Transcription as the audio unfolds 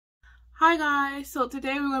Hi guys, so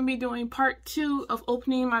today we're going to be doing part 2 of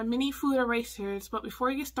opening my mini food erasers. But before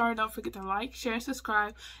we get started, don't forget to like, share, and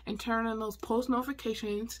subscribe, and turn on those post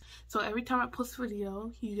notifications so every time I post a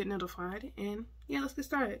video, you get notified. And yeah, let's get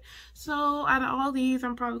started. So out of all these,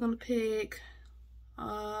 I'm probably going to pick,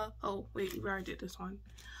 oh wait, we already did this one.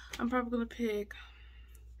 I'm probably going to pick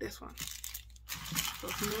this one. So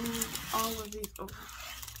let's move all of these over.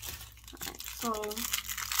 Alright, so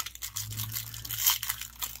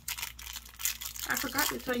I forgot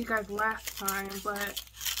to tell you guys last time, but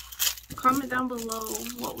comment down below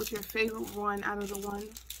what was your favorite one out of the one,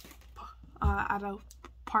 out of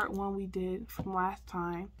part 1 we did from last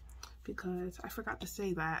time, because I forgot to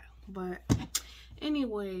say that. But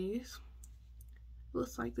anyways,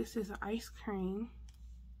 looks like this is an ice cream.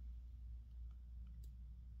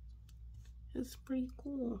 It's pretty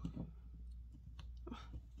cool.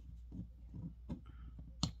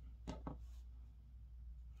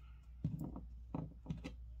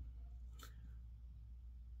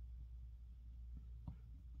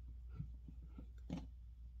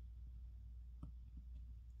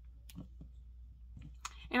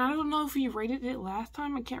 And I don't know if we rated it last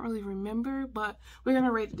time. I can't really remember, but we're going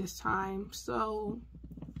to rate it this time. So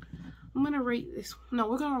I'm going to rate this. No,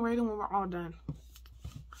 we're going to rate it when we're all done.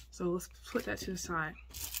 So let's put that to the side.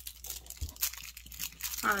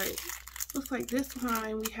 Alright, looks like this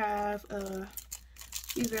time we have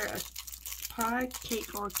either a pie,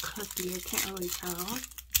 cake, or cookie. I can't really tell.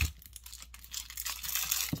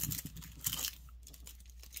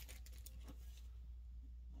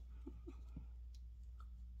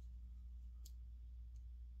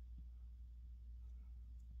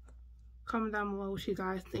 Comment down below what you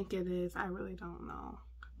guys think it is. I really don't know.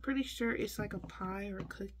 Pretty sure it's like a pie or a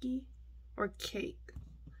cookie or cake.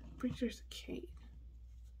 Pretty sure it's a cake.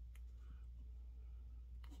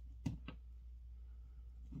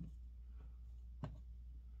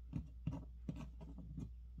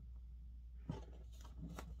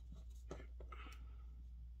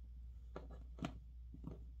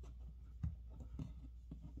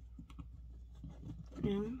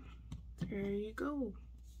 And there you go.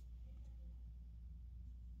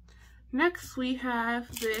 Next we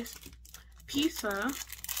have this pizza.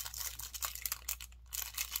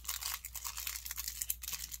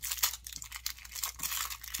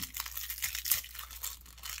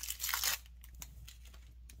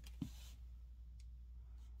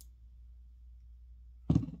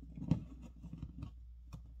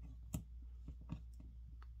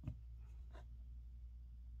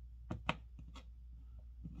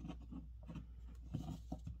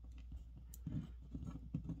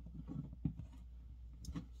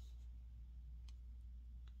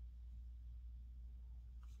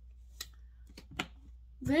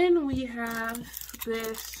 Then we have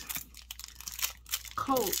this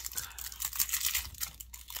Coke.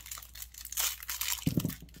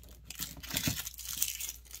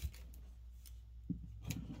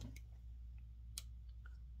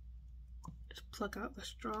 Just pluck out the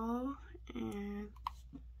straw and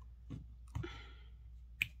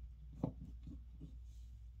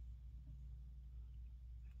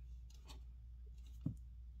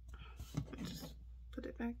just put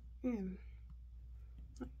it back in.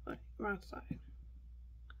 Like wrong side.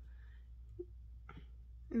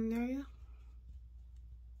 And there you go.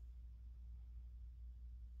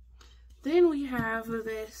 Then we have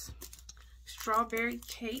this strawberry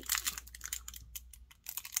cake.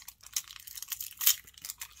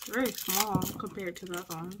 It's very small compared to the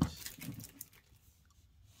other ones.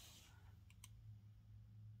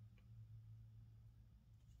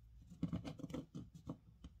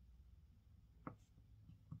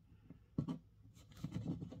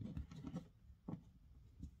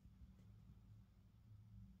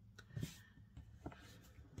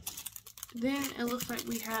 Then it looks like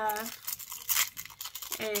we have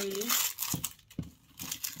a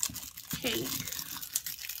cake.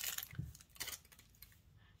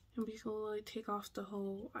 And we slowly take off the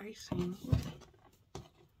whole icing.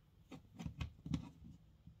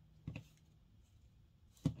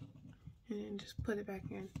 And then just put it back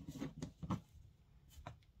in.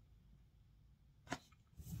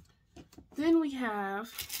 Then we have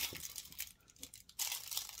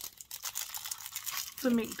the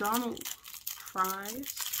McDonald's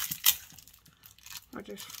fries, or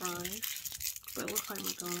just fries, but it looks like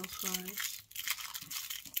McDonald's fries.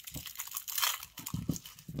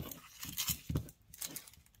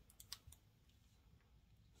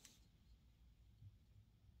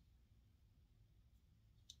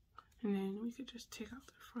 And then we could just take out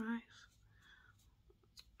the fries.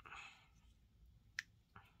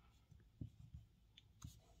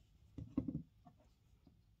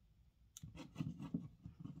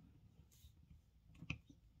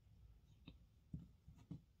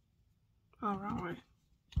 Oh, wrong way.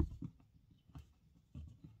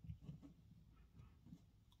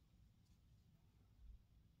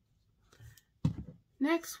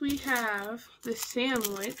 Next, we have the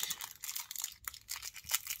sandwich.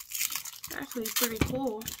 It's actually pretty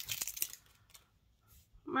cool.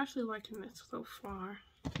 I'm actually liking this so far.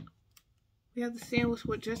 We have the sandwich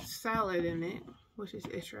with just salad in it, which is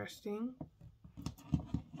interesting.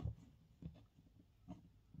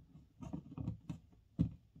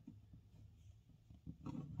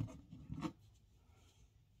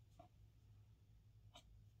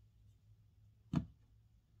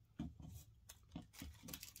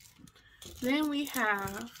 Then we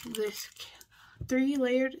have this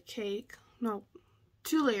 2-layered cake,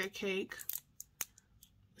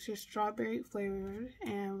 which is strawberry flavored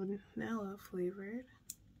and vanilla flavored.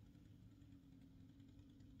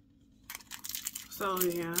 So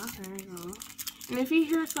yeah, there you go. And if you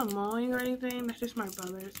hear some mowing or anything, that's just my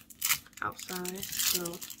brother's outside,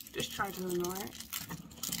 so just try to ignore it.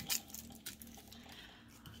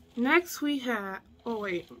 Next we have, oh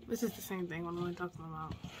wait, this is the same thing. What am I talking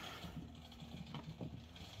about?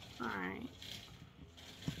 Alright.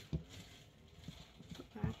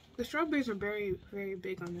 Okay. The strawberries are very, very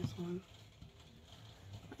big on this one.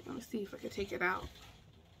 Let me see if I can take it out.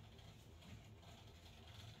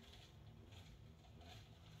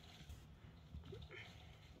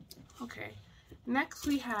 Okay. Next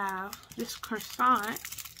we have this croissant.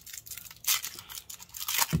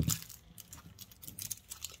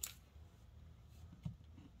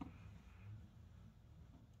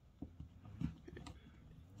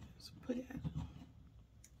 Let's put it.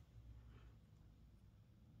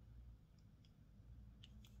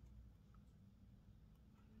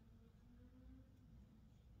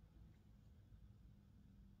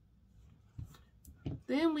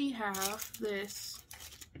 Then we have this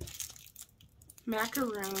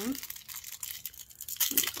macaroon. Let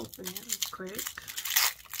me open it real quick.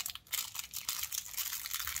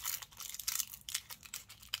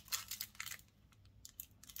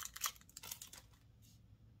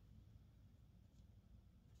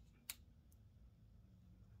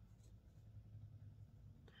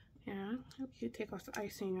 Yeah, you could take off the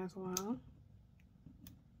icing as well.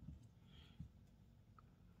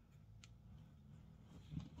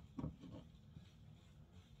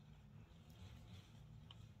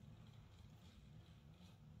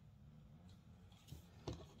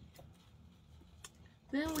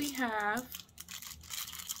 Then we have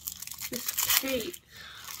this cake.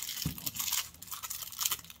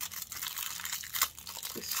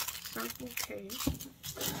 This circle cake.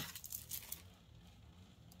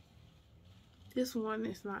 This one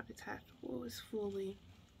is not detachable. It's fully.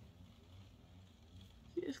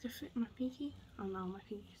 See, this could fit my pinky. Oh no, my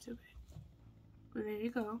pinky's too big. But there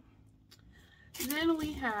you go. Then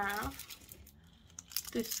we have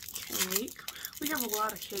this cake. We have a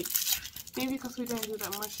lot of cakes. Maybe because we didn't do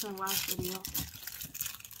that much in the last video.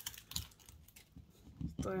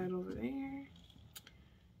 Throw that over there.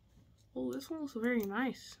 Oh, this one looks very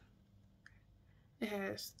nice. It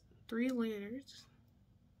has 3 layers.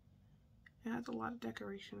 It has a lot of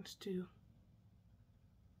decorations too.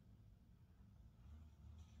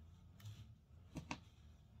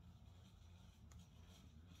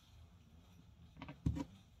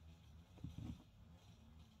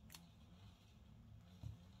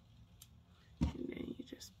 And then you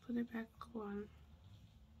just put it back on.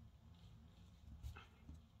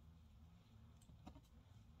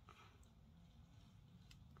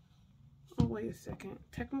 Oh, wait a second.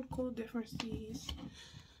 Technical differences.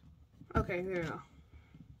 Okay, there you go.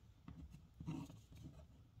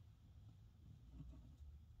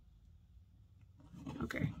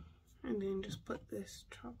 Okay, and then just put this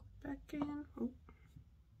chocolate back in. Oh.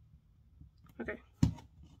 Okay.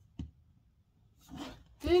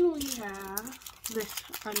 Then we have this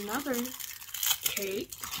another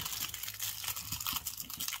cake.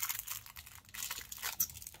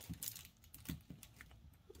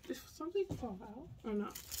 Did something fall out or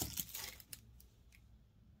not?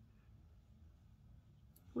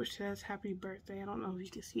 Which says happy birthday. I don't know if you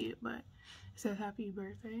can see it, but it says happy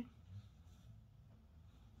birthday.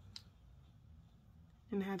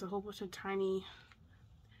 And it has a whole bunch of tiny,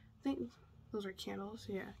 I think those are candles.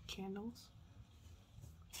 Yeah, candles.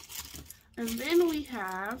 And then we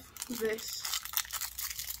have this,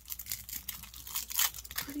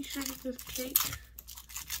 pretty sure this is cake.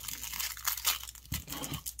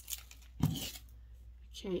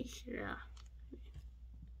 Cake, yeah.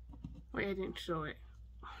 Wait, I didn't show it.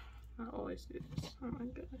 I always do this. Oh my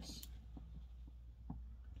goodness.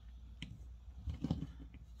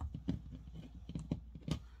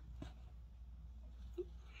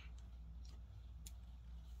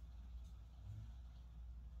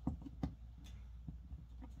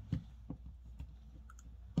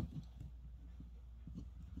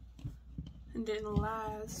 And then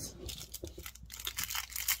last,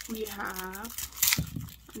 we have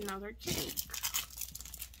another cake.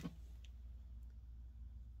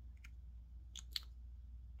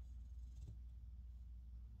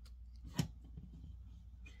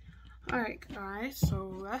 Alright guys,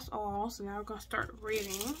 so that's all. So now we're going to start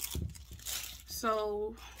reading.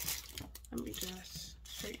 So let me just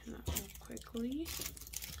straighten up real quickly.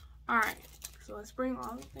 Alright, so let's bring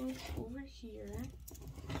all the things over here.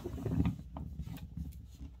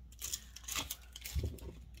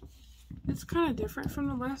 It's kind of different from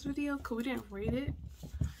the last video because we didn't rate it.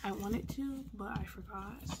 I wanted to, but I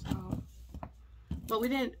forgot. So, but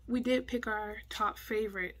we did pick our top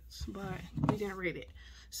favorites, but we didn't rate it.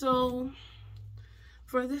 So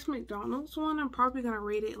for this McDonald's one, I'm probably gonna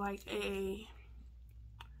rate it like a,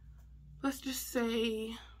 let's just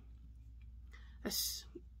say a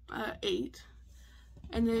 8.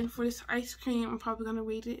 And then for this ice cream, I'm probably gonna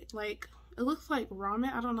rate it like, it looks like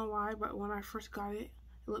ramen. I don't know why, but when I first got it,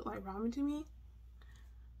 it looked like ramen to me.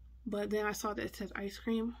 But then I saw that it says ice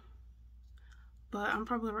cream. But I'm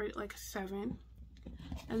probably gonna rate it like a 7.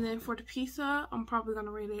 And then for the pizza, I'm probably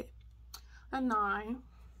gonna rate it a 9.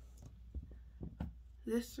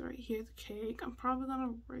 This right here, the cake, I'm probably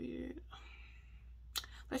gonna rate it,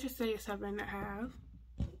 let's just say a 7.5.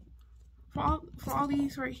 For all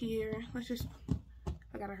these right here, let's just,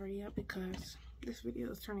 I gotta hurry up because this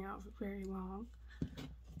video is turning out very long.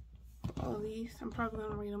 For all these, I'm probably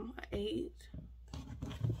gonna rate them an 8.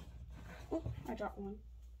 Oh, I dropped one.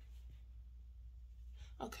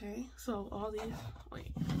 Okay, so all these,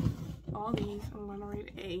 I'm gonna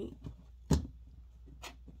rate 8.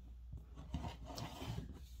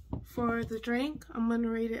 For the drink, I'm gonna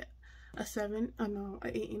rate it a 7, an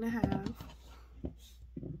 8.5.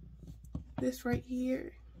 This right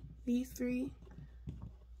here, these 3,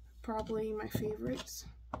 probably my favorites.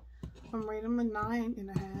 I'm gonna rate them a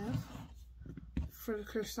 9.5. For the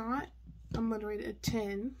croissant, I'm gonna rate it a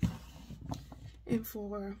 10. And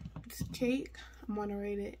for this cake, I'm gonna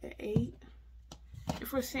rate it an 8. And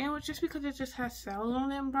for the sandwich, just because it just has salad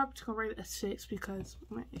on it, I'm probably just gonna rate it a 6 because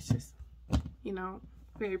it's just, you know,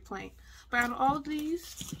 very plain. But out of all of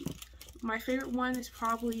these, my favorite one is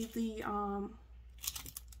probably the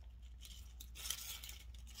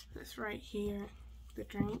this right here, the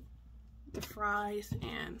drink, the fries,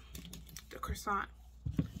 and the croissant.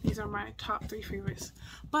 These are my top 3 favorites.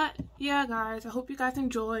 But yeah guys, I hope you guys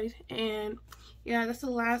enjoyed, and yeah, that's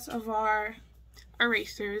the last of our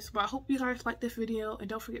erasers. But I hope you guys liked this video, and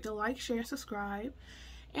don't forget to like, share, subscribe,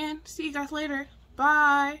 and see you guys later.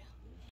 Bye.